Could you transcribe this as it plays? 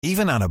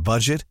Even on a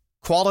budget,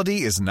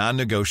 quality is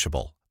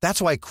non-negotiable.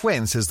 That's why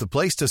Quince is the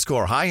place to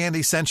score high-end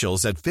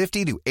essentials at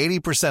 50 to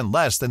 80%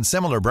 less than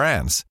similar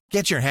brands.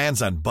 Get your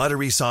hands on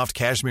buttery soft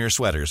cashmere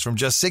sweaters from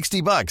just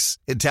 $60,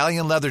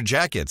 Italian leather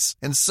jackets,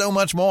 and so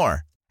much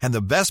more. And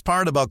the best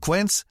part about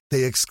Quince,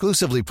 they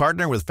exclusively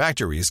partner with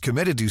factories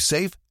committed to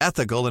safe,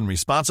 ethical, and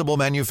responsible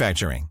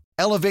manufacturing.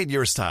 Elevate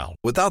your style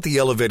without the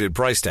elevated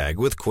price tag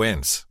with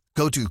Quince.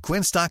 Go to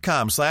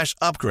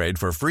quince.com/upgrade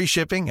for free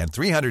shipping and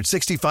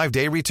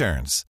 365-day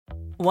returns.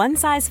 One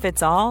size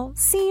fits all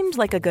seemed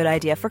like a good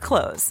idea for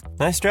clothes.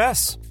 Nice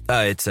dress.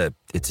 It's a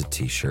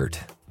t-shirt.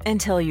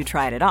 Until you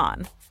tried it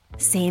on.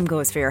 Same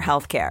goes for your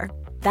healthcare.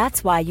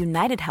 That's why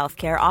United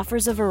Healthcare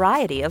offers a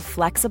variety of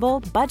flexible,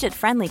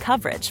 budget-friendly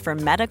coverage for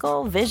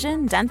medical,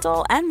 vision,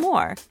 dental, and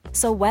more.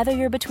 So whether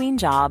you're between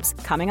jobs,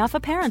 coming off a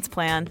parent's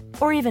plan,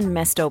 or even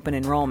missed open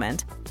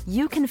enrollment,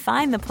 you can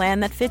find the plan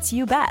that fits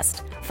you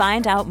best.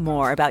 Find out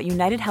more about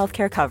United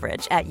Healthcare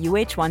coverage at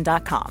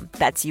uh1.com.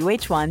 That's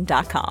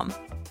uh1.com.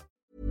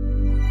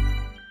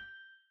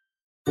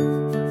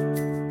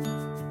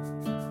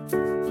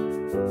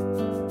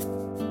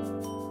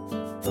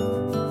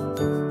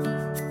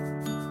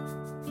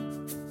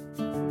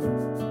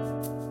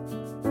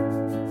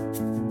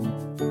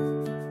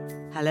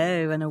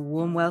 Hello and a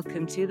warm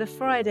welcome to the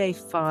Friday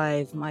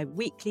Five, my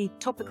weekly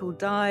topical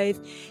dive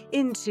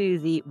into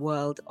the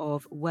world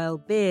of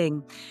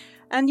well-being.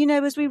 And you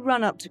know, as we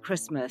run up to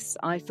Christmas,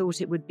 I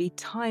thought it would be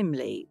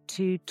timely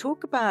to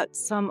talk about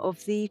some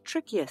of the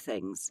trickier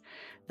things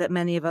that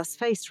many of us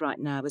face right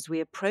now as we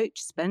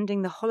approach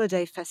spending the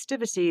holiday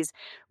festivities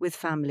with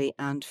family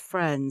and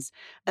friends.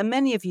 And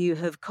many of you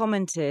have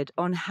commented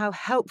on how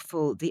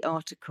helpful the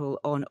article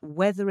on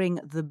Weathering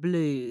the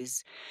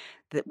Blues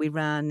that we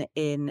ran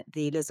in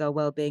the Liz Our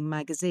Wellbeing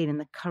magazine in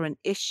the current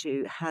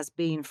issue has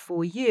been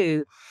for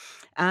you.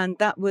 And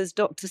that was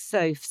Dr.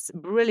 Soph's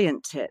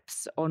brilliant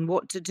tips on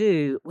what to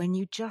do when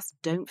you just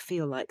don't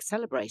feel like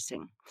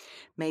celebrating.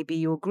 Maybe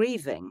you're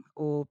grieving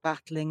or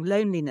battling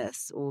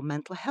loneliness or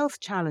mental health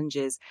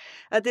challenges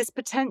at this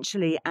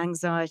potentially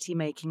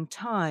anxiety-making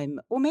time.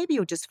 Or maybe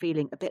you're just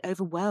feeling a bit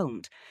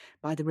overwhelmed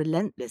by the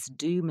relentless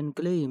doom and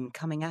gloom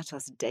coming at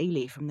us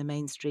daily from the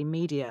mainstream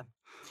media.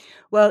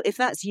 Well, if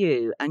that's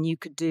you and you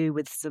could do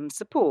with some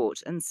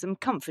support and some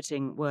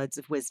comforting words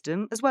of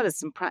wisdom, as well as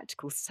some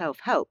practical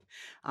self-help,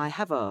 I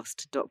have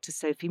asked Dr.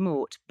 Sophie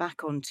Mort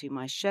back onto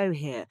my show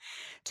here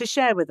to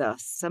share with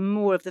us some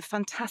more of the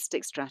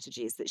fantastic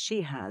strategies that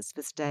she has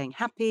for staying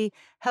happy,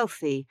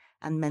 healthy,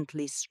 and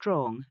mentally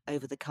strong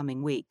over the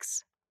coming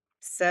weeks.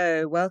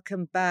 So,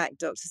 welcome back,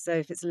 Dr.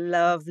 Sophie. It's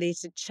lovely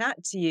to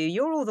chat to you.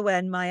 You're all the way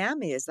in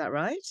Miami, is that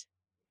right?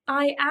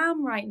 I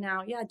am right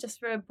now, yeah, just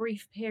for a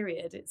brief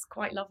period. It's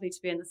quite lovely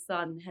to be in the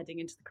sun heading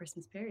into the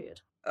Christmas period.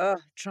 Oh,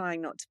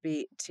 trying not to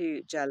be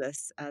too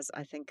jealous as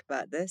I think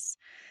about this.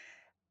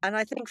 And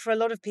I think for a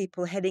lot of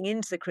people heading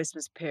into the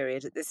Christmas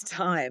period at this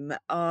time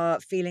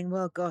are feeling,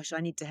 well, gosh, I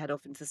need to head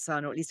off into the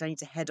sun, or at least I need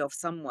to head off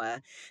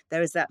somewhere.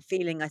 There is that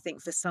feeling, I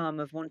think, for some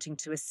of wanting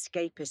to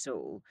escape it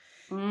all.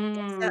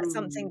 Is that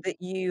something that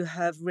you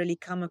have really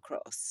come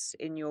across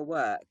in your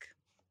work?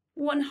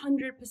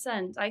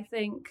 100%. I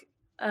think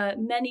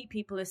many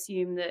people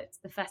assume that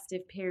the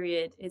festive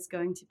period is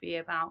going to be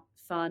about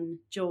fun,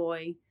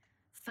 joy,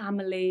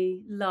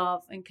 family,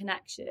 love, and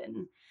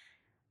connection.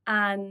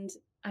 And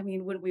I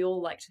mean, wouldn't we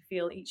all like to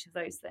feel each of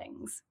those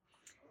things?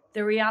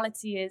 The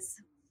reality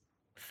is,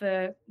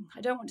 for,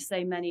 I don't want to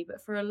say many,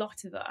 but for a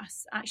lot of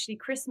us, actually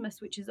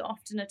Christmas, which is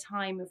often a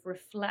time of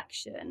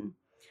reflection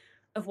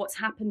of what's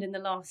happened in the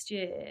last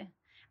year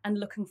and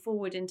looking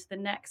forward into the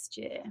next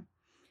year,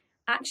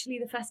 actually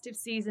the festive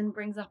season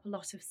brings up a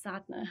lot of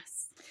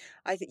sadness.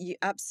 I think you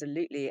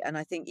absolutely. And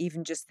I think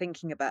even just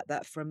thinking about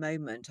that for a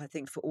moment, I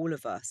think for all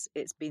of us,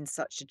 it's been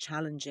such a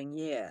challenging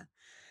year.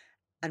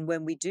 And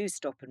when we do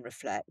stop and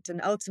reflect, and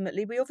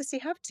ultimately we obviously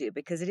have to,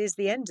 because it is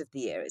the end of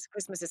the year.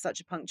 Christmas is such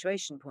a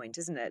punctuation point,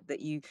 isn't it? That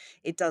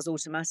it does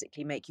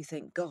automatically make you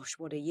think, gosh,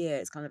 what a year.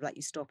 It's kind of like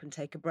you stop and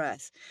take a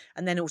breath.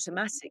 And then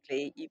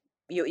automatically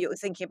you're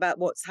thinking about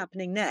what's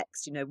happening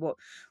next. You know,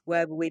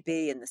 where will we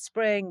be in the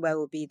spring? Where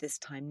will we be this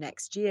time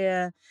next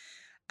year?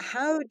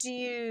 How do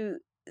you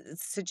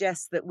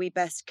suggest that we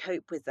best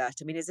cope with that?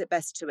 I mean, is it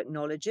best to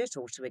acknowledge it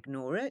or to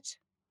ignore it?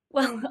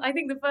 Well, I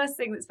think the first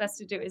thing that's best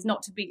to do is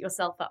not to beat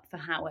yourself up for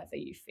however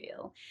you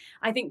feel.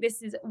 I think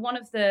this is one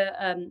of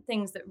the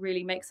things that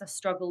really makes us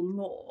struggle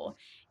more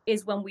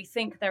is when we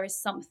think there is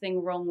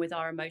something wrong with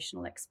our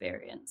emotional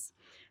experience.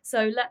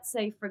 So let's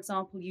say, for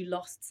example, you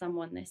lost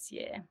someone this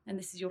year and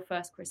this is your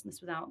first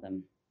Christmas without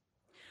them.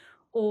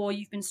 Or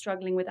you've been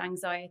struggling with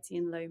anxiety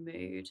and low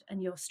mood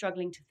and you're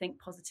struggling to think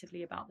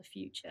positively about the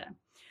future.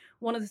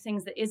 One of the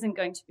things that isn't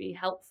going to be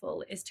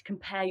helpful is to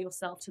compare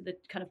yourself to the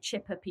kind of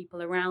chipper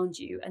people around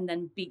you and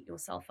then beat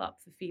yourself up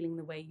for feeling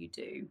the way you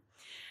do.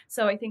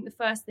 So I think the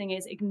first thing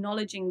is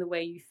acknowledging the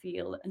way you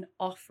feel and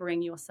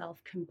offering yourself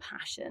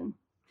compassion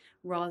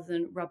rather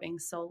than rubbing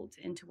salt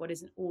into what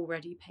is an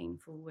already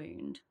painful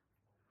wound.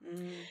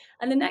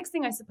 And the next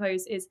thing, I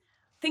suppose, is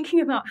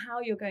thinking about how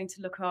you're going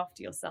to look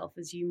after yourself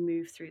as you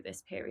move through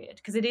this period,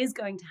 because it is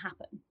going to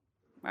happen,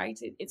 right?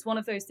 It's one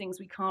of those things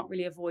we can't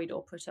really avoid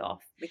or put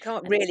off. We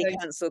can't And really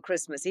cancel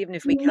Christmas, even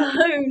if we no,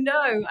 can.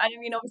 no. And I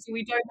mean, obviously,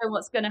 we don't know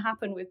what's going to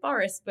happen with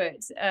Boris,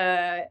 but,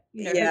 Yeah.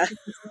 hopefully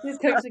Christmas is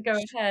going to go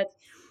ahead.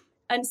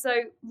 And so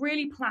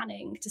really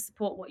planning to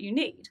support what you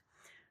need.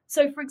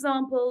 So, for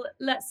example,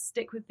 let's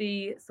stick with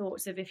the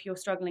thoughts of if you're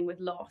struggling with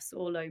loss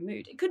or low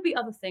mood. It could be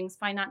other things,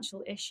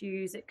 financial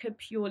issues. It could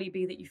purely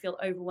be that you feel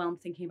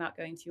overwhelmed thinking about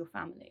going to your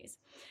families.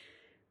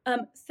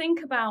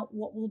 Think about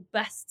what will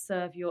best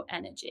serve your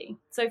energy.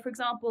 So, for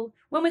example,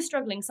 when we're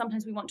struggling,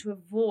 sometimes we want to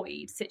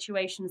avoid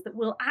situations that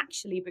will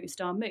actually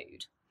boost our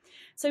mood.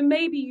 So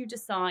maybe you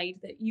decide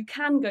that you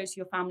can go to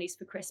your families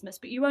for Christmas,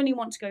 but you only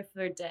want to go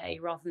for a day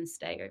rather than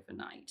stay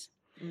overnight.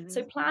 Mm-hmm.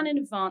 So plan in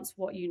advance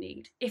what you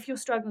need. If you're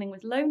struggling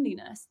with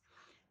loneliness,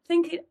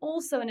 think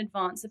also in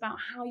advance about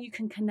how you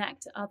can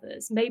connect to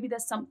others. Maybe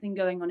there's something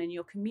going on in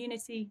your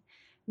community.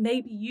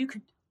 Maybe you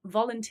could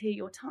volunteer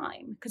your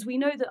time, because we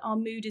know that our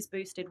mood is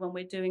boosted when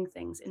we're doing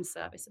things in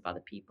service of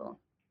other people.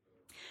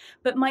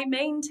 But my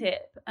main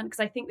tip, and because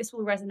I think this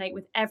will resonate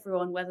with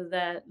everyone, whether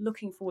they're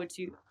looking forward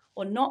to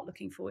or not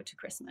looking forward to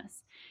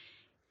Christmas,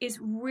 is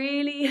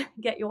really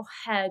get your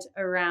head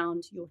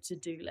around your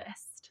to-do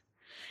list.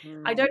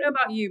 I don't know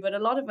about you, but a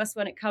lot of us,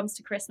 when it comes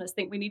to Christmas,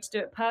 think we need to do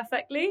it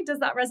perfectly. Does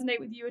that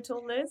resonate with you at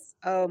all, Liz?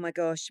 Oh my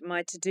gosh,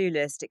 my to-do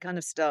list, it kind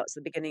of starts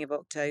at the beginning of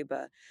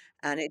October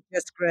and it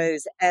just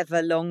grows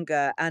ever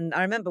longer. And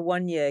I remember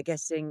one year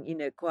getting,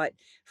 quite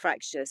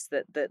fractious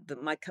that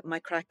my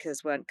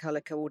crackers weren't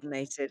color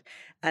coordinated.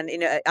 And,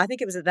 I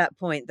think it was at that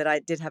point that I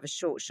did have a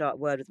short, sharp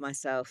word with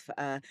myself.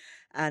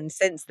 And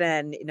since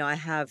then, I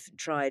have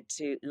tried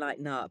to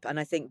lighten up. And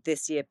I think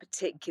this year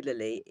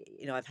particularly,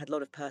 I've had a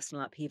lot of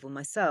personal upheaval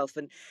myself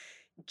and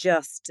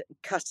just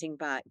cutting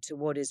back to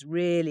what is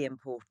really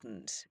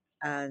important.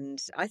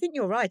 And I think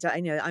you're right.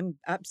 I'm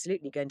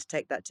absolutely going to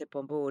take that tip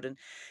on board and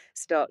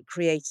start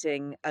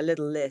creating a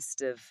little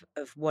list of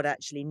what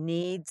actually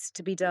needs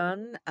to be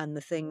done and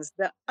the things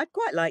that I'd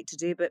quite like to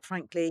do, but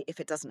frankly, if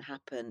it doesn't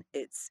happen,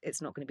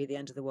 it's not going to be the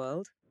end of the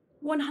world.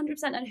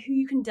 100%, and who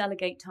you can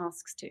delegate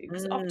tasks to.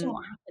 Because often Mm,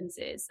 what happens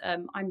is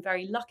I'm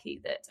very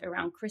lucky that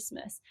around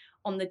Christmas,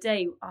 on the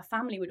day, our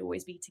family would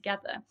always be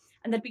together.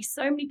 And there'd be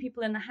so many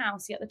people in the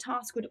house, yet the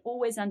task would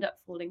always end up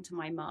falling to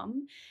my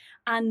mum.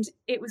 And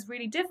it was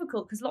really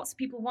difficult because lots of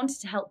people wanted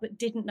to help but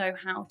didn't know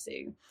how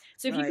to.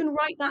 So if you right. can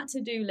write that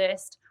to-do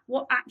list,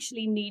 what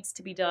actually needs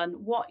to be done,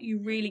 what you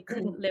really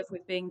couldn't live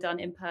with being done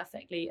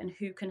imperfectly, and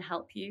who can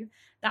help you,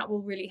 that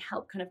will really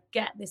help kind of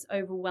get this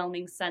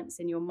overwhelming sense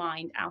in your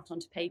mind out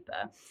onto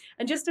paper.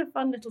 And just a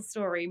fun little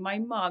story, my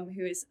mum,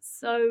 who is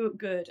so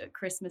good at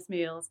Christmas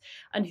meals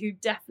and who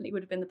definitely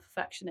would have been the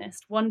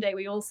perfectionist, one day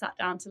we all sat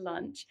down to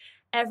lunch,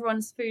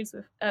 everyone's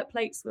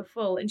plates were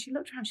full, and she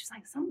looked around, she was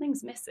like,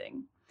 something's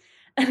missing.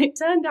 And it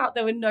turned out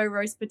there were no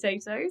roast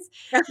potatoes.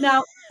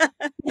 Now,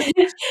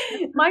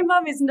 my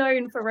mum is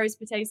known for roast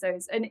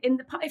potatoes, and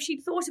if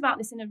she'd thought about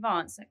this in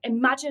advance,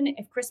 imagine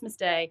if Christmas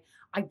Day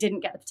I didn't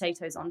get the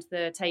potatoes onto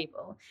the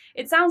table.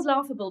 It sounds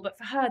laughable, but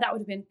for her that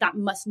would have been, that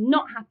must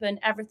not happen.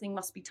 Everything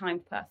must be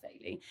timed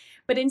perfectly.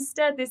 But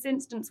instead, this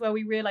instance where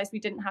we realised we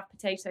didn't have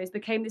potatoes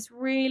became this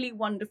really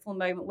wonderful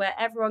moment where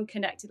everyone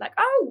connected, like,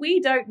 oh,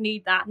 we don't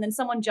need that, and then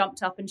someone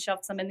jumped up and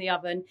shoved some in the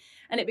oven,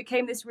 and it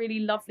became this really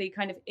lovely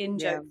kind of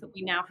in-joke that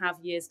we now have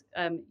years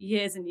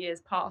and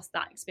years past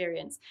that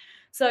experience.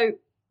 So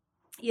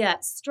yeah,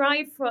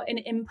 strive for an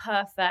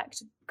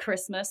imperfect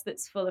Christmas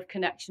that's full of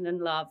connection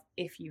and love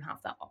if you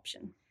have that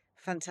option.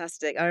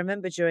 Fantastic. I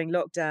remember during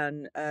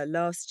lockdown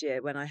last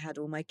year when I had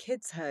all my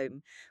kids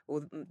home,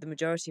 or the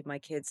majority of my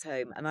kids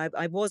home, and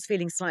I was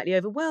feeling slightly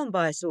overwhelmed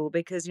by it all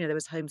because, there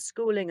was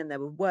homeschooling and there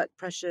were work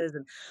pressures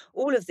and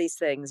all of these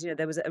things.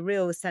 There was a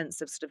real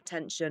sense of sort of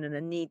tension and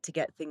a need to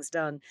get things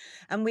done.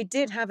 And we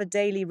did have a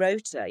daily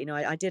rota.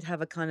 I did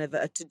have a kind of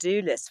a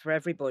to-do list for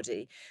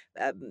everybody,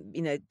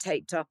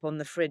 taped up on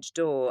the fridge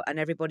door, and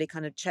everybody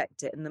kind of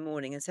checked it in the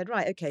morning and said,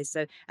 right, okay,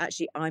 so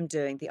actually I'm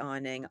doing the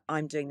ironing,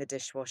 I'm doing the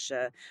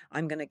dishwasher,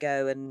 I'm going to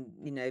go and,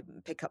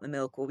 pick up the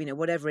milk or,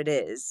 whatever it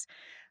is.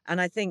 And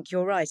I think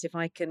you're right. If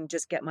I can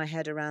just get my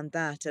head around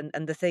that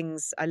and the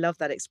things, I love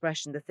that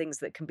expression, the things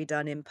that can be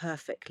done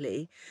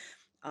imperfectly,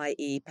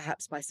 i.e.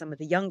 perhaps by some of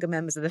the younger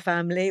members of the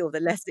family or the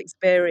less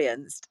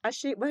experienced,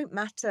 actually it won't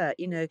matter.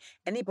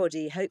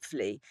 Anybody,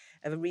 hopefully,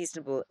 of a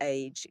reasonable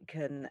age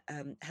can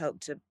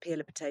help to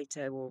peel a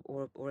potato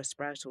or a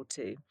sprout or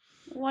two.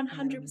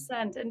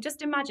 100%. And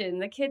just imagine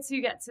the kids who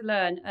get to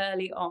learn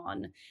early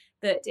on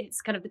that it's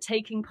kind of the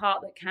taking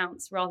part that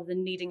counts rather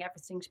than needing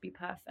everything to be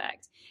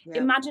perfect. Yeah.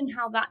 Imagine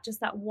how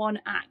that one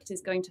act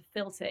is going to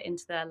filter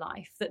into their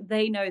life, that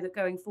they know that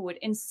going forward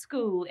in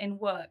school, in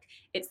work,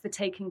 it's the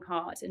taking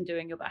part and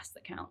doing your best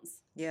that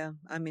counts. Yeah,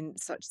 I mean,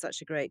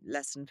 such a great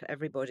lesson for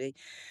everybody,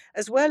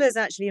 as well as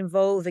actually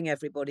involving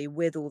everybody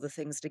with all the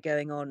things that are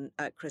going on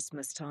at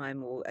Christmas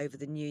time or over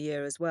the New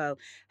Year as well.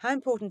 How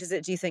important is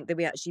it, do you think, that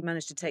we actually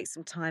manage to take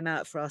some time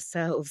out for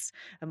ourselves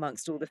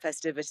amongst all the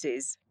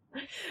festivities?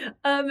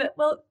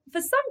 Well,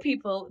 for some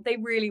people, they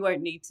really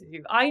won't need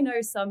to. I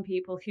know some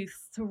people who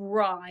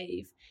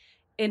thrive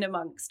in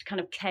amongst kind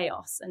of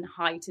chaos and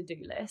high to-do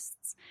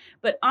lists,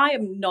 but I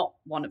am not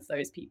one of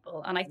those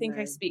people. And I think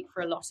I speak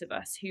for a lot of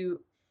us who,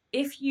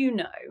 if you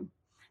know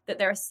that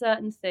there are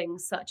certain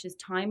things such as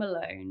time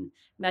alone,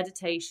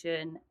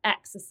 meditation,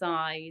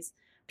 exercise,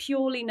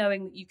 purely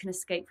knowing that you can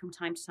escape from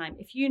time to time,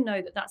 if you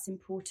know that that's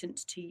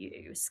important to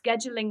you,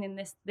 scheduling in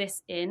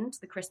this into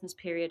the Christmas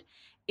period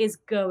is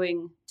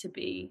going to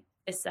be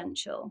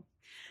essential.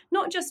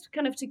 Not just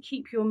kind of to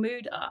keep your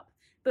mood up,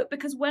 but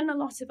because when a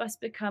lot of us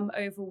become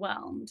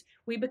overwhelmed,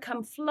 we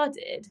become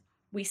flooded,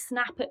 we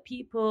snap at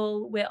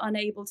people, we're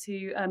unable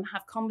to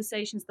have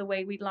conversations the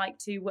way we'd like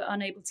to, we're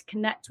unable to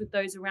connect with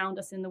those around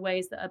us in the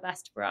ways that are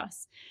best for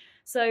us.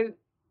 So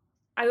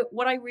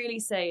what I really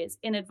say is,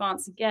 in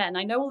advance, again,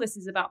 I know all this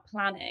is about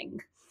planning,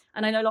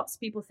 and I know lots of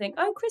people think,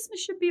 oh, Christmas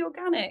should be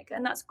organic,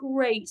 and that's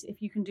great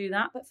if you can do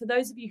that. But for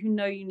those of you who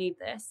know you need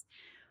this,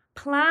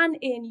 plan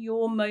in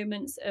your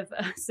moments of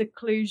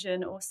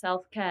seclusion or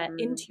self-care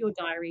into your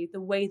diary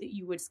the way that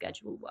you would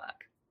schedule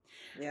work.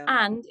 Yeah.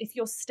 And if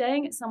you're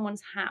staying at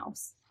someone's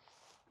house,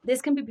 this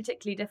can be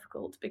particularly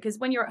difficult because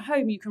when you're at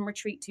home, you can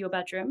retreat to your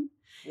bedroom.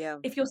 Yeah.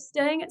 If you're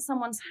staying at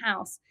someone's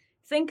house,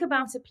 think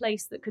about a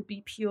place that could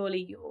be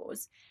purely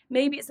yours.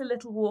 Maybe it's a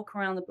little walk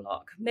around the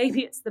block.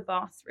 Maybe it's the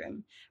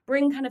bathroom.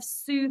 Bring kind of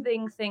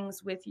soothing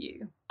things with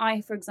you.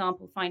 I, for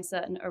example, find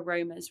certain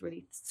aromas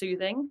really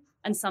soothing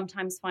and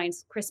sometimes find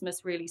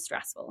Christmas really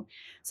stressful.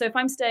 So if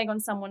I'm staying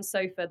on someone's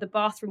sofa, the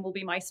bathroom will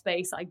be my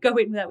space. I go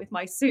in there with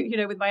my suit,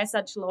 with my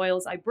essential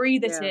oils. I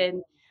breathe it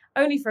in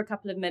only for a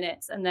couple of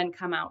minutes and then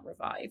come out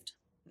revived.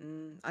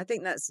 I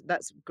think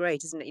that's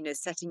great, isn't it?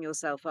 Setting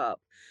yourself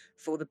up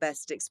for the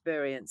best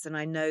experience. And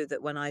I know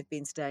that when I've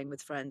been staying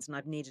with friends and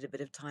I've needed a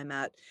bit of time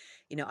out,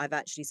 I've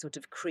actually sort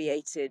of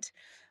created,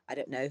 I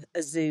don't know,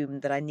 a Zoom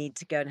that I need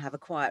to go and have a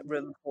quiet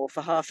room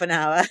for half an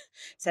hour.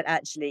 Said,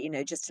 actually,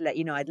 just to let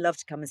you know, I'd love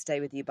to come and stay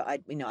with you, but I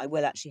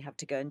will actually have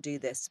to go and do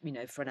this,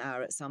 for an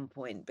hour at some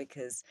point,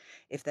 because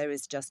if there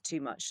is just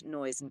too much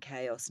noise and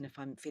chaos, and if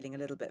I'm feeling a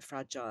little bit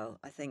fragile,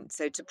 I think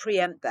so to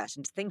preempt that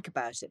and to think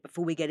about it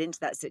before we get into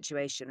that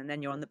situation, and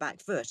then you're on the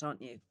back foot,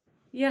 aren't you?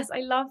 Yes, I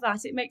love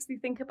that. It makes me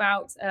think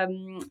about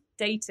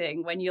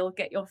dating, when you'll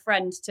get your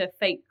friend to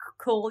fake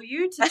call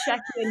you to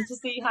check in to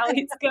see how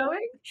it's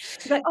going.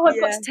 It's like, oh, I've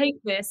got to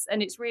take this.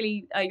 And it's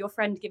really your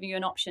friend giving you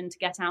an option to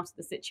get out of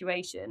the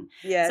situation.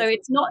 Yes. So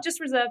it's not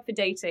just reserved for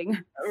dating.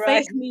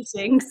 Right. Fake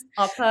meetings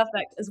are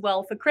perfect as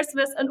well for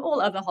Christmas and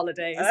all other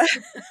holidays.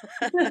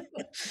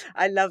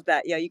 I love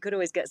that. Yeah, you could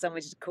always get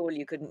somebody to call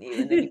you, couldn't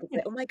you? And then you could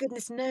say, oh my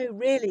goodness, no,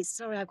 really,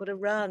 sorry, I've got to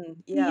run.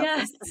 Yeah.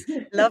 Yes.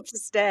 Love to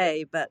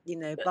stay, but,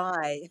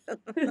 bye.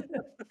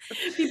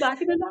 Be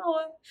back in an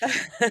hour.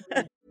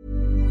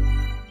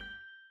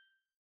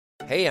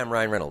 Hey, I'm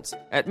Ryan Reynolds.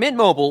 At Mint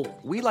Mobile,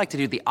 we like to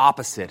do the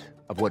opposite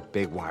of what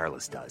Big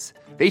Wireless does.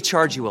 They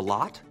charge you a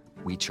lot,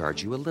 we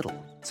charge you a little.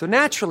 So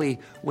naturally,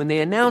 when they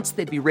announced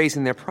they'd be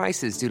raising their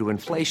prices due to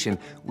inflation,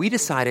 we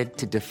decided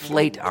to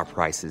deflate our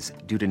prices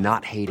due to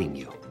not hating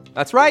you.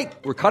 That's right.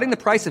 We're cutting the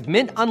price of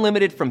Mint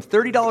Unlimited from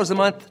 $30 a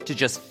month to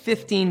just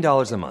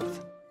 $15 a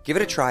month. Give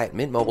it a try at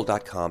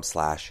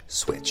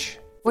mintmobile.com/switch.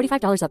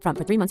 $45 up front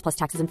for 3 months plus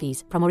taxes and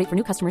fees. Promo rate for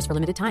new customers for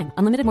limited time.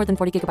 Unlimited more than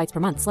 40 gigabytes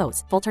per month.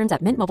 Slows full terms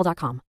at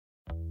mintmobile.com.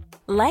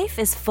 Life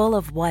is full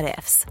of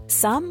what-ifs.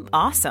 Some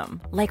awesome.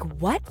 Like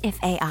what if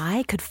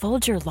AI could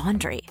fold your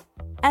laundry?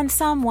 And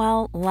some,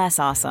 well, less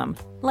awesome.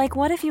 Like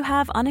what if you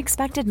have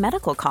unexpected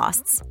medical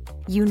costs?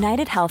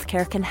 United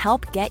Healthcare can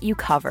help get you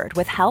covered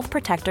with Health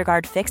Protector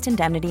Guard fixed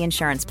indemnity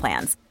insurance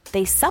plans.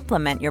 They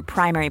supplement your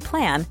primary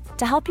plan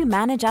to help you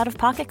manage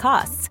out-of-pocket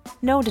costs.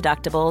 No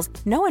deductibles,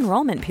 no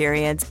enrollment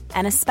periods,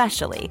 and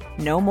especially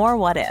no more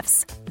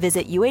what-ifs.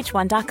 Visit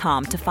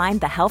uh1.com to find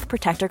the Health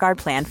Protector Guard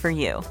plan for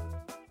you.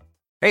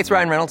 Hey, it's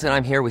Ryan Reynolds, and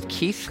I'm here with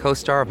Keith,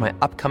 co-star of my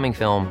upcoming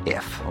film,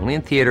 If, only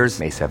in theaters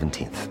May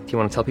 17th. Do you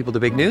want to tell people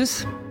the big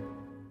news?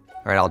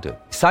 All right, I'll do it.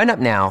 Sign up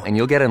now and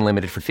you'll get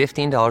unlimited for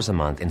 $15 a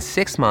month and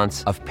 6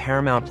 months of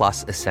Paramount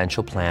Plus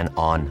Essential Plan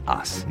on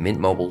us.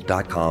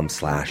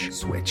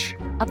 MintMobile.com/switch.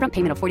 Upfront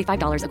payment of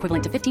 $45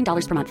 equivalent to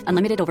 $15 per month.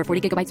 Unlimited over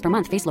 40 gigabytes per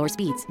month. Face lower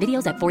speeds.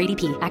 Videos at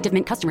 480p. Active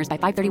Mint customers by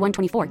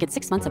 531.24 get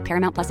 6 months of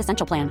Paramount Plus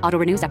Essential Plan. Auto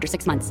renews after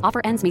 6 months. Offer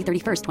ends May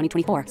 31st,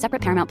 2024.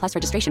 Separate Paramount Plus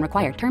registration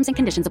required. Terms and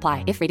conditions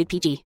apply if rated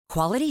PG.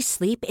 Quality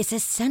sleep is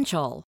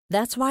essential.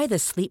 That's why the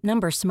Sleep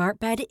Number Smart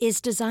Bed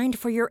is designed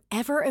for your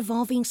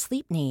ever-evolving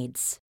sleep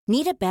needs.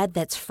 Need a bed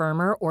that's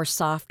firmer or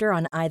softer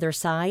on either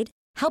side?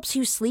 Helps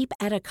you sleep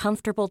at a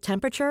comfortable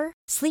temperature?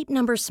 Sleep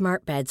Number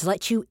Smart Beds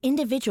let you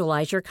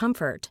individualize your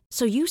comfort,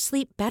 so you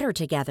sleep better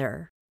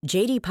together.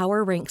 J.D.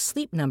 Power ranks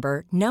Sleep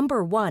Number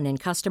number 1 in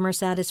customer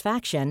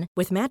satisfaction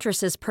with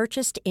mattresses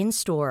purchased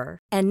in-store.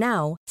 And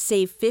now,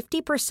 save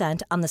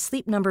 50% on the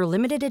Sleep Number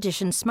Limited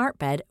Edition Smart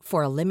Bed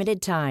for a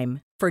limited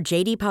time. For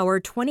J.D. Power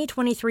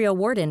 2023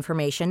 award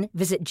information,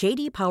 visit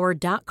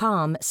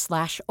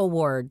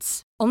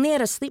jdpower.com/awards. Only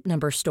at a Sleep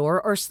Number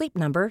store or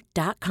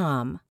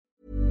sleepnumber.com.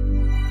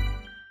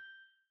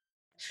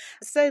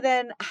 So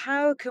then,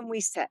 how can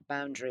we set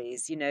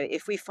boundaries?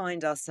 If we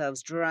find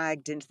ourselves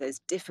dragged into those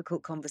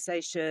difficult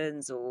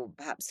conversations or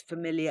perhaps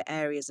familiar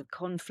areas of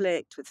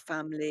conflict with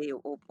family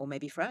or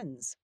maybe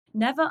friends.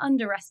 Never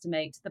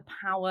underestimate the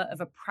power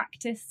of a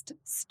practiced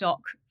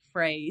stock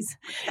phrase.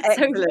 So what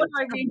Excellent. do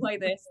I mean by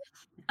this?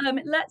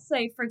 Let's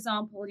say, for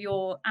example,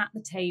 you're at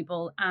the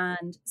table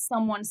and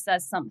someone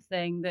says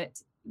something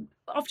that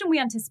often we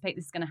anticipate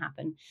this is going to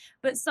happen,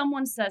 but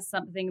someone says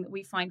something that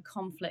we find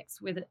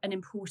conflicts with an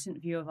important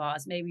view of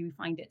ours. Maybe we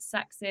find it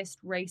sexist,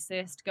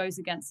 racist, goes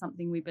against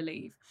something we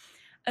believe.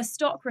 A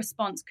stock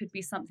response could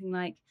be something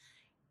like,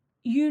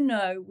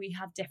 we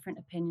have different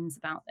opinions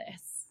about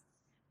this.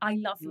 I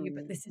love you,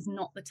 but this is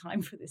not the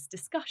time for this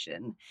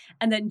discussion.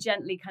 And then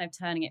gently kind of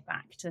turning it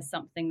back to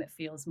something that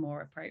feels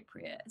more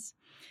appropriate.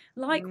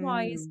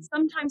 Likewise,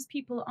 sometimes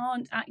people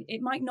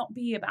it might not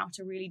be about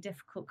a really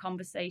difficult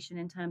conversation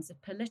in terms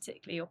of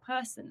politically or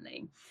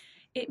personally.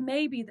 It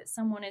may be that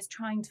someone is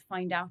trying to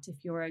find out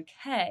if you're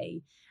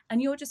okay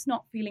and you're just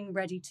not feeling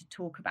ready to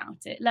talk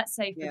about it. Let's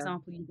say, for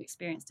example, you've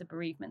experienced a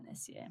bereavement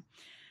this year.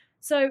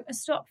 So a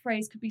stock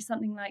phrase could be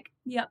something like,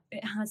 yep,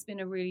 it has been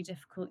a really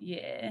difficult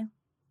year.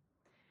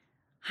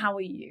 How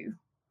are you?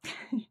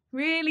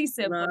 Really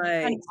simple. Right.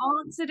 You've kind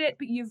of answered it,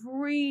 but you've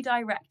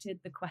redirected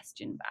the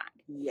question back.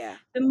 Yeah.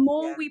 The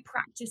more we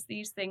practice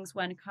these things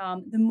when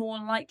calm, the more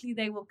likely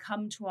they will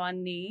come to our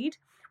need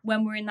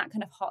when we're in that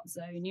kind of hot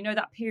zone.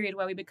 That period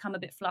where we become a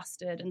bit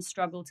flustered and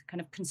struggle to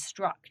kind of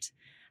construct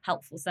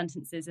helpful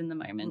sentences in the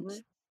moment. Mm-hmm.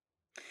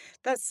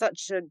 That's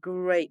such a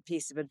great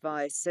piece of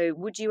advice. So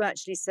would you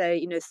actually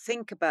say,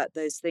 think about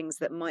those things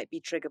that might be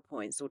trigger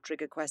points or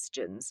trigger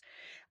questions,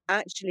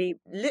 actually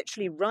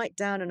literally write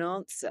down an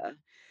answer,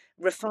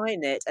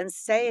 refine it and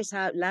say it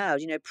out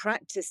loud,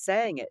 practice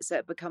saying it so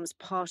it becomes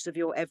part of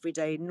your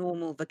everyday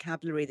normal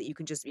vocabulary that you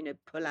can just,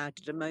 pull out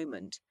at a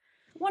moment.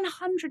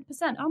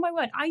 100%. Oh my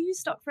word. I use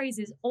stock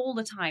phrases all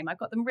the time. I've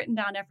got them written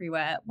down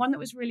everywhere. One that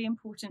was really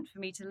important for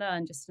me to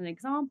learn, just an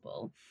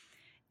example,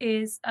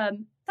 is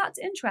that's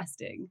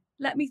interesting.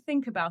 Let me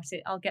think about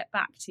it. I'll get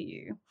back to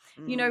you.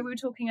 We were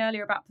talking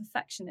earlier about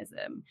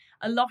perfectionism.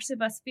 A lot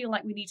of us feel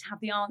like we need to have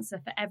the answer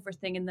for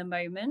everything in the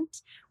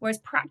moment, whereas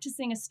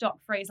practicing a stock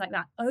phrase like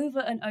that over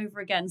and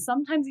over again,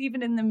 sometimes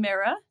even in the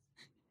mirror,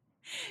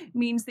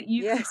 means that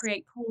you can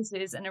create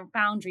pauses and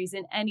boundaries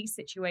in any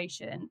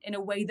situation in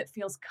a way that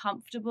feels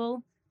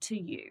comfortable to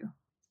you.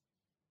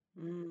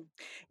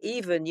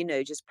 Even,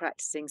 just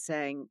practicing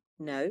saying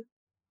no.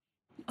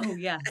 Oh,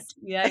 yes.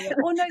 Yeah.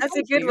 Oh, no, That's a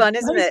thank good you. one,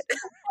 isn't it?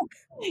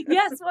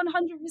 Yes,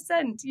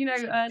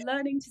 100%.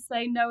 Learning to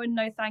say no and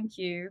no thank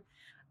you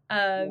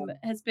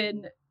has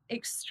been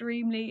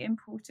extremely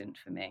important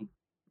for me.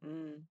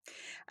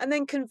 And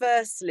then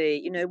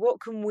conversely, what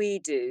can we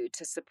do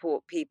to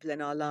support people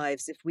in our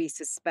lives if we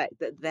suspect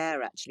that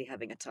they're actually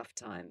having a tough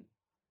time?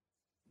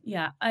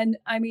 Yeah. And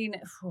I mean,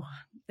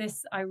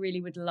 this I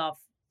really would love.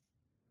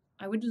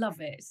 I would love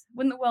it.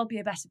 Wouldn't the world be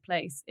a better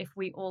place if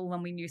we all,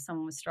 when we knew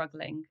someone was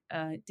struggling,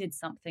 did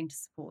something to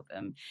support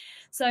them?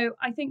 So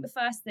I think the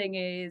first thing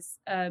is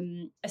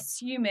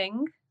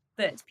assuming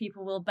that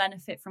people will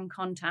benefit from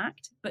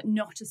contact, but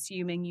not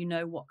assuming you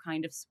know what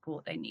kind of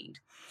support they need.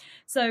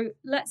 So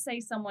let's say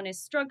someone is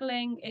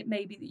struggling. It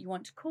may be that you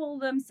want to call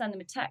them, send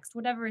them a text,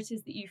 whatever it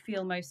is that you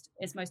feel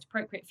is most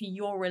appropriate for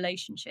your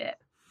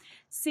relationship.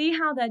 See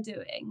how they're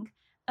doing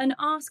and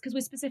ask, because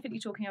we're specifically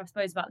talking, I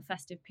suppose, about the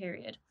festive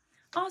period.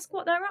 Ask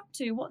what they're up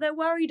to, what they're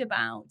worried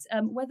about,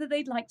 whether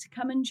they'd like to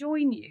come and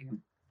join you.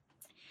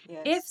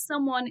 Yes. If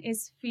someone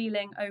is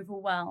feeling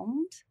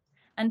overwhelmed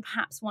and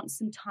perhaps wants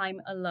some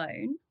time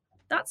alone,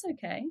 that's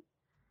okay.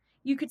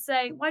 You could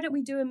say, why don't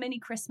we do a mini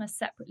Christmas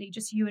separately,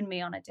 just you and me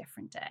on a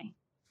different day?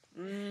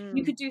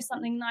 You could do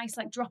something nice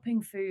like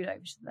dropping food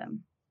over to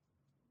them.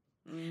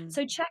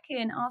 So check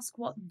in, ask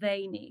what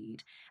they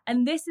need.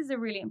 And this is a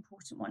really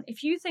important one.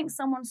 If you think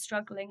someone's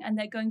struggling and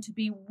they're going to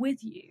be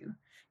with you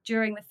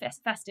during the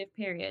festive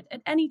period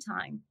at any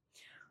time,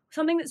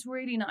 something that's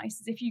really nice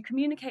is if you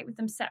communicate with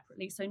them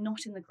separately, so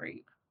not in the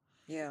group.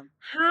 Yeah.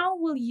 How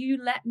will you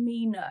let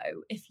me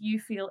know if you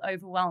feel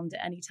overwhelmed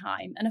at any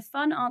time? And a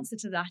fun answer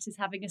to that is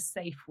having a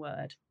safe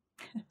word.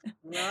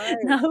 Right.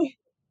 Now,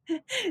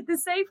 the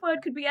safe word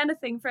could be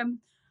anything from,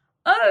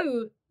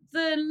 oh,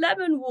 the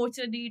lemon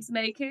water needs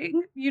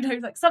making,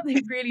 like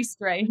something really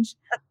strange.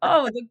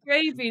 Oh, the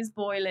gravy is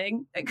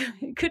boiling. It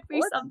could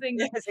be something.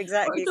 Yes,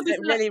 exactly. Could be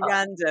really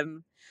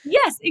random.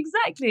 Yes,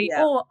 exactly.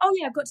 Yeah. Or, oh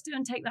yeah, I've got to do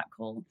and take that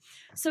call.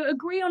 So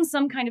agree on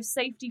some kind of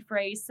safety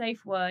phrase,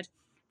 safe word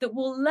that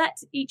will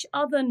let each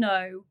other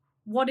know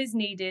what is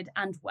needed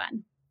and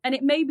when. And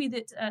it may be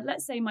that,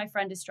 let's say my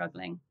friend is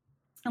struggling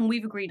and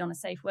we've agreed on a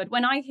safe word.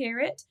 When I hear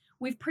it,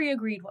 we've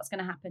pre-agreed what's going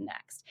to happen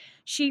next.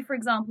 She, for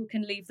example,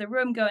 can leave the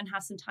room, go and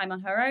have some time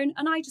on her own,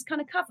 and I just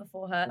kind of cover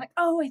for her. Like,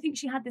 oh, I think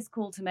she had this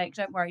call to make.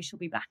 Don't worry, she'll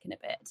be back in a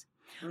bit.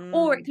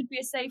 Or it could be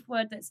a safe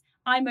word that's,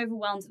 I'm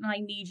overwhelmed and I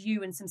need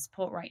you and some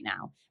support right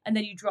now. And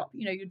then you drop,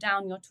 you're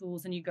down your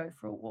tools and you go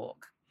for a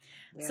walk.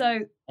 Yeah. So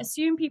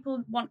assume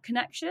people want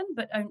connection,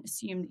 but don't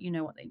assume that you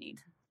know what they need.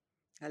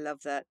 I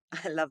love that.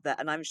 I love that.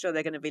 And I'm sure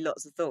there are going to be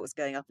lots of thoughts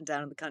going up and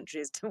down in the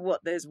country as to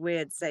what those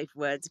weird safe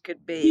words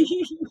could be.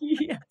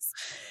 Yes.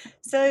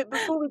 So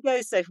before we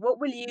go, Soph, what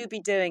will you be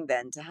doing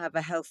then to have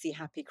a healthy,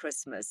 happy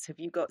Christmas? Have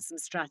you got some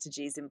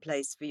strategies in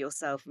place for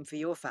yourself and for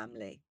your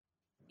family?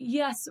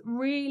 Yes,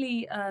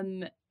 really,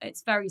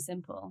 it's very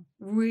simple.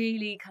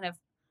 Really kind of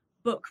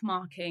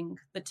bookmarking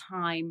the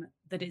time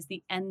that is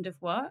the end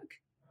of work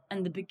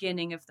and the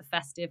beginning of the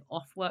festive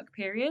off work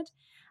period,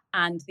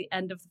 and the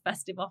end of the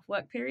festive off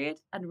work period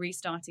and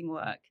restarting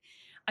work.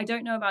 I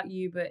don't know about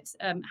you, but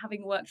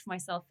having worked for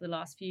myself for the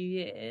last few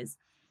years,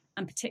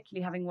 and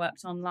particularly having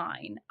worked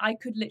online, I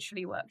could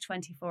literally work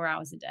 24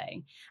 hours a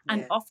day.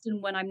 And Yeah.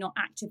 often when I'm not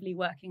actively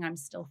working, I'm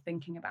still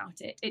thinking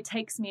about it. It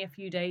takes me a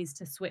few days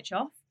to switch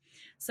off.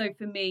 So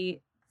for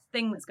me,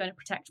 thing that's going to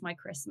protect my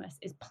Christmas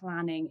is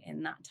planning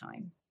in that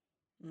time.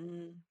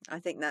 I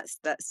think that's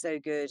so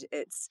good.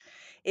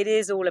 It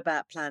is all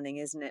about planning,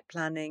 isn't it?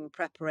 Planning,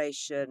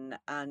 preparation,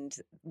 and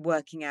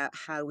working out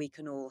how we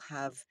can all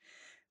have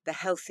the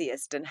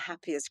healthiest and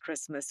happiest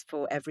Christmas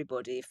for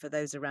everybody, for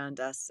those around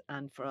us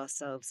and for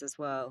ourselves as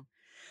well.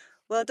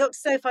 Well, Dr.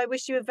 Soph, I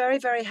wish you a very,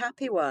 very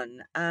happy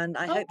one, and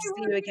I Oh hope to my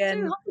see word, you you too.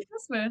 again Happy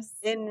Christmas.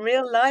 in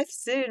real life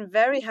soon.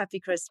 Very happy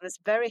Christmas,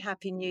 very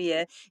happy New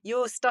Year.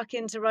 You're stuck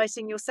into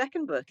writing your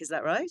second book, is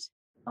that right?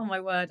 Oh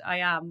my word, I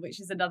am, which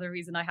is another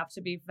reason I have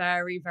to be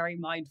very, very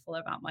mindful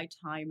about my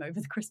time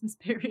over the Christmas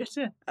period.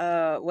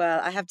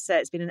 Well, I have to say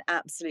it's been an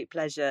absolute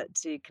pleasure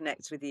to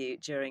connect with you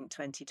during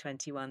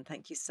 2021.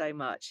 Thank you so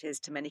much.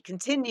 Here's to many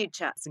continued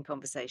chats and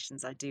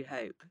conversations, I do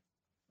hope.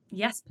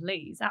 Yes,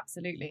 please.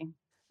 Absolutely.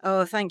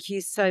 Oh, thank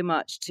you so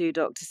much to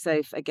Dr.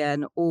 Soph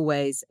again,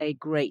 always a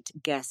great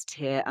guest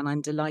here, and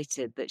I'm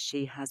delighted that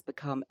she has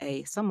become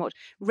a somewhat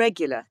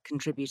regular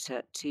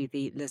contributor to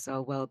the Liz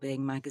Earle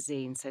Wellbeing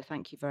magazine. So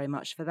thank you very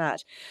much for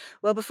that.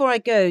 Well, before I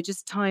go,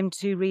 just time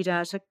to read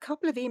out a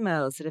couple of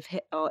emails that have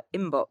hit our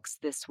inbox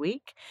this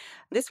week.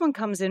 This one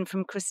comes in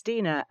from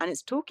Christina, and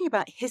it's talking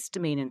about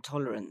histamine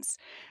intolerance.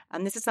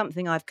 And this is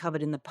something I've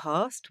covered in the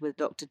past with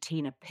Dr.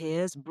 Tina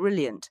Pearce,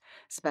 brilliant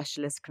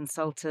specialist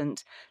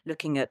consultant,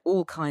 looking at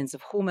all kinds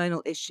of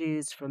hormonal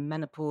issues from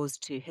menopause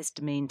to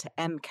histamine to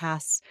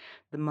MCAS,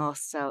 the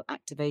mast cell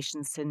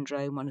activation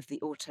syndrome, one of the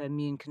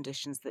autoimmune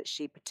conditions that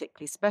she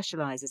particularly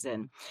specializes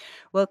in.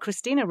 Well,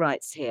 Christina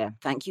writes here,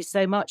 thank you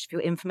so much for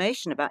your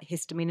information about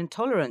histamine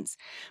intolerance.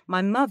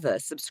 My mother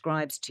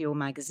subscribes to your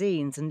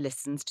magazines and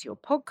listens to your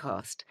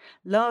podcast.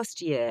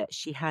 Last year,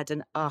 she had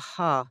an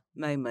aha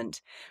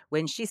moment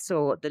when she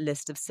saw the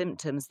list of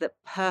symptoms that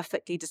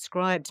perfectly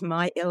described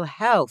my ill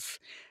health.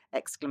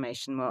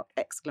 Exclamation mark,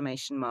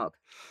 exclamation mark.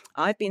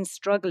 I've been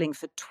struggling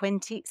for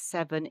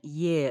 27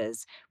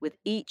 years with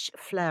each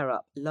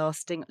flare-up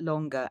lasting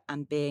longer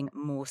and being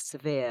more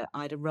severe.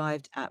 I'd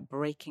arrived at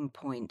breaking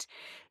point.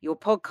 Your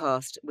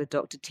podcast with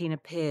Dr. Tina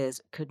Pearce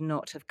could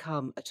not have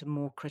come at a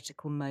more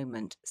critical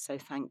moment, so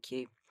thank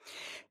you.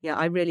 Yeah,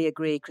 I really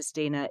agree,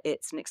 Christina.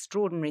 It's an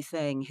extraordinary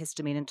thing,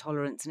 histamine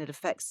intolerance, and it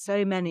affects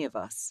so many of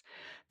us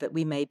that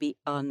we may be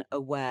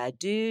unaware.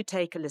 Do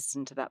take a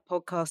listen to that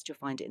podcast. You'll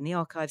find it in the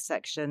archive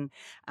section.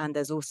 And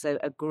there's also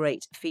a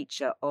great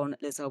feature on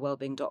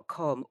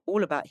lizearlewellbeing.com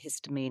all about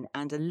histamine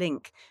and a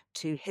link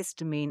to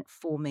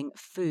histamine-forming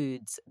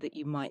foods that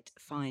you might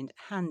find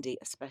handy,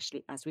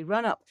 especially as we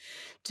run up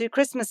to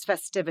Christmas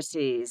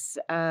festivities.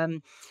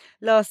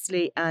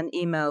 Lastly, an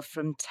email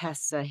from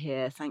Tessa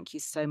here. Thank you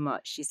so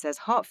much. She says,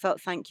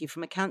 heartfelt thank you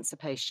from a cancer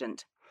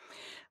patient.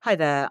 Hi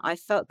there. I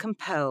felt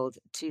compelled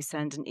to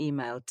send an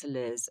email to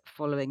Liz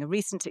following a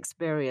recent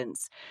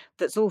experience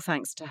that's all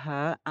thanks to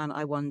her, and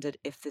I wondered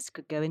if this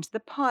could go into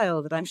the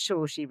pile that I'm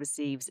sure she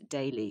receives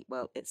daily.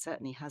 Well, it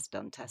certainly has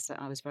done, Tessa.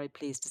 I was very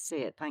pleased to see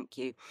it. Thank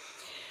you.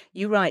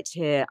 You write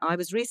here, I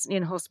was recently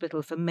in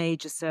hospital for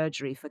major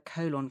surgery for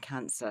colon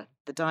cancer,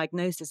 the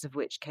diagnosis of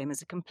which came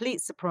as a complete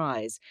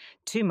surprise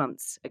 2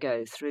 months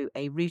ago through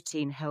a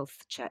routine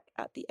health check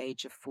at the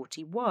age of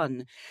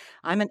 41.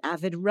 I'm an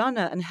avid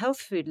runner and health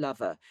food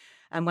lover.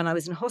 And when I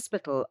was in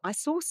hospital, I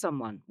saw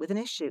someone with an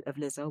issue of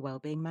Liz Earle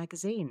Wellbeing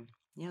magazine.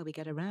 Yeah, we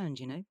get around,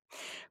 you know.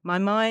 My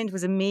mind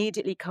was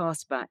immediately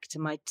cast back to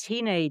my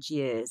teenage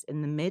years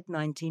in the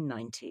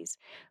mid-1990s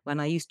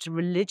when I used to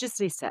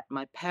religiously set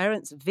my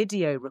parents'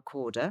 video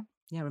recorder,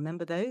 yeah,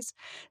 remember those?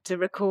 To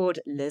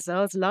record Liz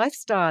Earle's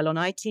lifestyle on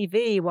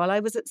ITV while I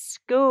was at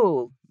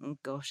school. Oh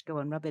gosh, go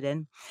on, rub it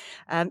in.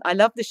 I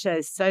loved the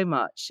show so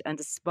much and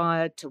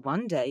aspired to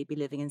one day be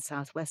living in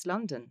southwest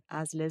London,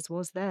 as Liz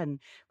was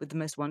then, with the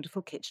most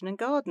wonderful kitchen and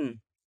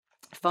garden.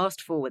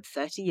 Fast forward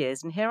 30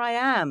 years, and here I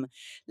am,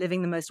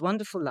 living the most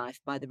wonderful life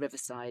by the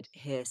riverside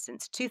here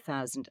since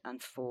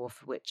 2004,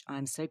 for which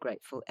I'm so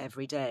grateful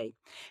every day.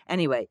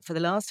 Anyway, for the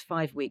last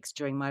 5 weeks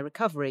during my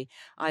recovery,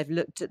 I've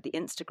looked at the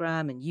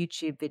Instagram and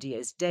YouTube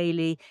videos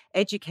daily,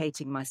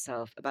 educating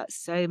myself about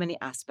so many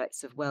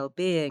aspects of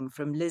well-being,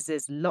 from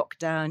Liz's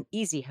lockdown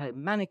easy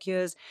home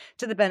manicures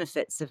to the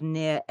benefits of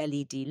near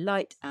LED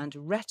light and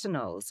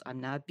retinols.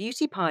 I'm now a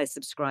Beauty Pie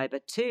subscriber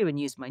too and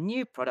use my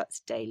new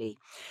products daily.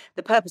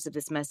 The purpose of this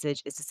this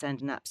message is to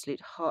send an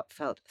absolute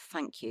heartfelt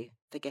thank you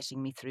for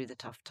getting me through the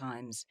tough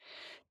times.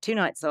 2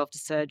 nights after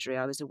surgery,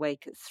 I was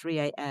awake at 3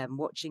 a.m.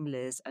 watching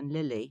Liz and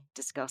Lily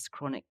discuss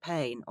chronic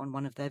pain on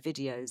one of their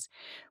videos,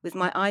 with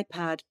my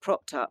iPad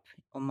propped up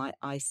on my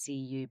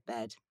ICU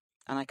bed.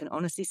 And I can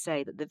honestly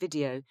say that the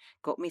video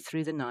got me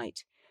through the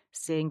night.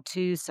 Seeing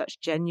 2 such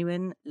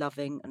genuine,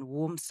 loving and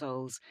warm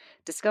souls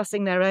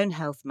discussing their own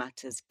health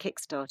matters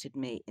kick-started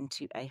me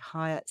into a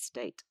higher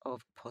state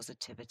of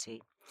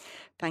positivity.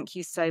 Thank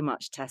you so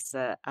much,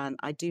 Tessa, and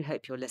I do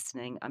hope you're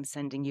listening. I'm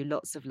sending you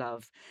lots of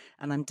love,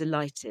 and I'm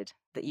delighted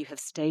that you have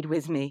stayed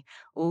with me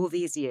all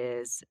these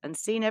years and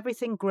seen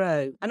everything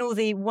grow and all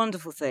the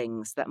wonderful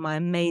things that my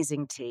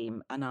amazing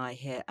team and I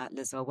here at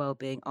Liz Our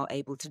Wellbeing are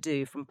able to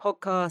do, from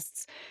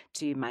podcasts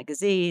to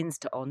magazines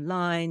to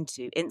online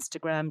to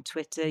Instagram,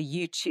 Twitter,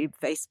 YouTube,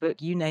 Facebook,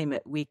 you name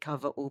it. We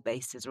cover all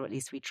bases, or at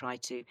least we try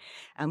to.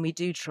 And we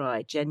do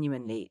try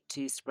genuinely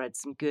to spread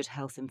some good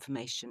health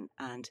information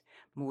and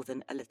more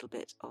than a little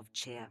bit of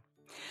cheer.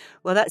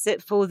 Well, that's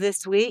it for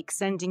this week.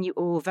 Sending you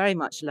all very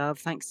much love.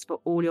 Thanks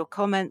for all your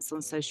comments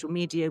on social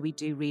media. We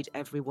do read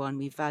everyone.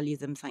 We value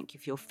them. Thank you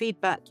for your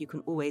feedback. You can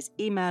always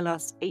email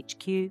us,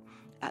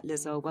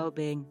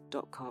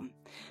 hq@lizourwellbeing.com.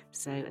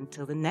 So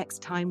until the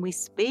next time we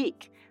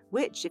speak,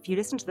 which, if you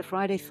listen to the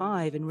Friday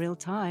 5 in real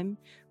time,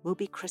 will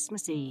be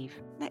Christmas Eve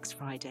next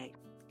Friday.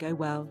 Go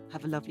well.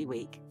 Have a lovely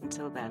week.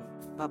 Until then,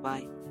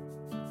 bye-bye.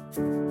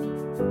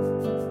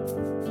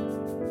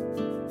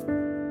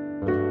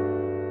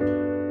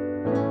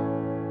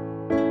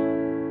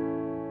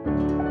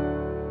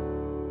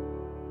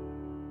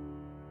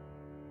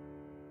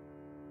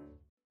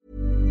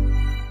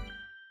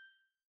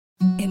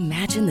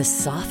 Imagine the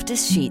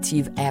softest sheets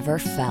you've ever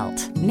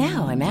felt.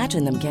 Now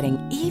imagine them getting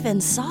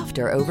even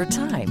softer over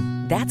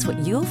time. That's what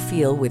you'll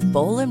feel with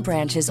Boll &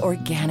 Branch's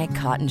organic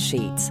cotton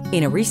sheets.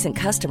 In a recent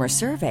customer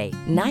survey,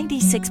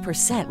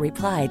 96%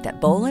 replied that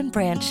Boll &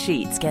 Branch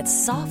sheets get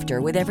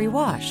softer with every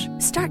wash.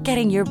 Start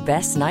getting your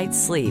best night's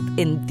sleep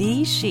in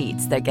these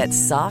sheets that get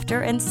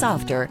softer and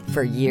softer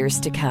for years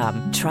to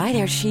come. Try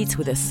their sheets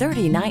with a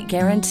 30-night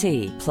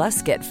guarantee.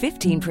 Plus, get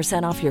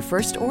 15% off your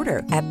first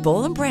order at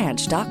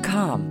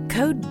bollandbranch.com.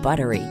 Code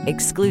BUTTERY.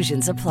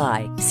 Exclusions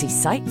apply. See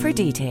site for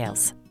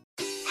details.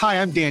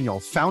 Hi, I'm Daniel,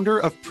 founder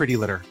of Pretty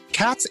Litter.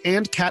 Cats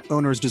and cat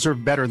owners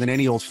deserve better than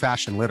any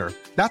old-fashioned litter.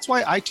 That's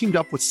why I teamed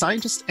up with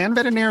scientists and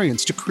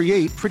veterinarians to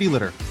create Pretty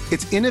Litter.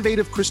 Its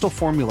innovative crystal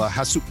formula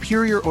has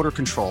superior odor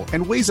control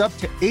and weighs up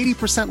to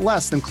 80%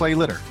 less than clay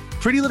litter.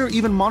 Pretty Litter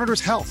even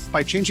monitors health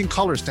by changing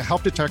colors to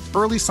help detect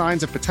early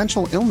signs of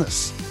potential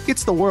illness.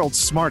 It's the world's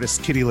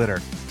smartest kitty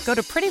litter. Go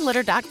to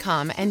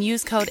prettylitter.com and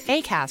use code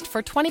ACAST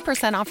for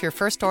 20% off your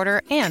first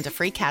order and a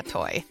free cat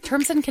toy.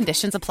 Terms and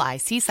conditions apply.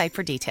 See site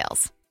for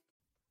details.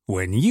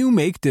 When you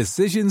make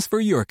decisions for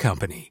your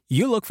company,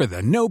 you look for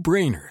the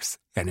no-brainers.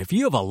 And if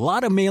you have a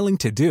lot of mailing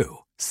to do,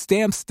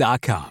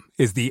 Stamps.com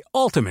is the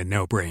ultimate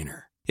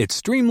no-brainer. It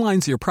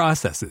streamlines your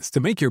processes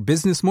to make your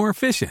business more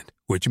efficient,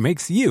 which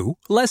makes you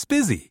less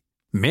busy.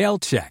 Mail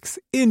checks,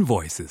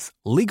 invoices,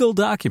 legal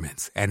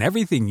documents, and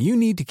everything you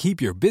need to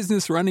keep your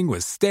business running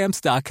with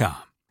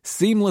Stamps.com.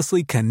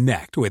 Seamlessly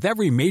connect with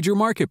every major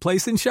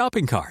marketplace and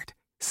shopping cart.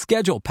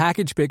 Schedule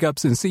package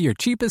pickups and see your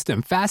cheapest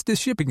and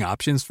fastest shipping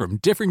options from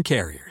different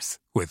carriers,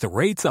 with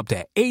rates up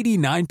to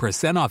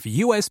 89% off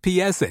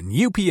USPS and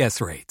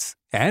UPS rates.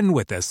 And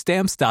with the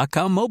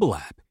Stamps.com mobile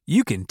app,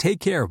 you can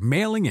take care of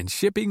mailing and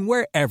shipping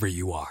wherever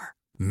you are.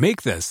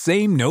 Make the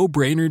same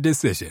no-brainer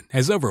decision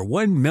as over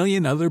 1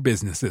 million other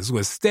businesses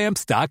with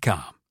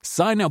Stamps.com.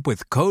 Sign up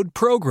with code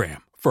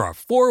PROGRAM for a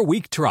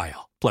 4-week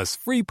trial, plus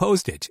free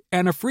postage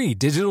and a free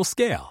digital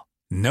scale.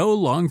 No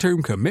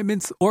long-term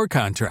commitments or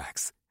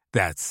contracts.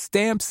 That's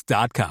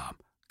Stamps.com.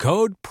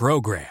 Code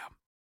PROGRAM.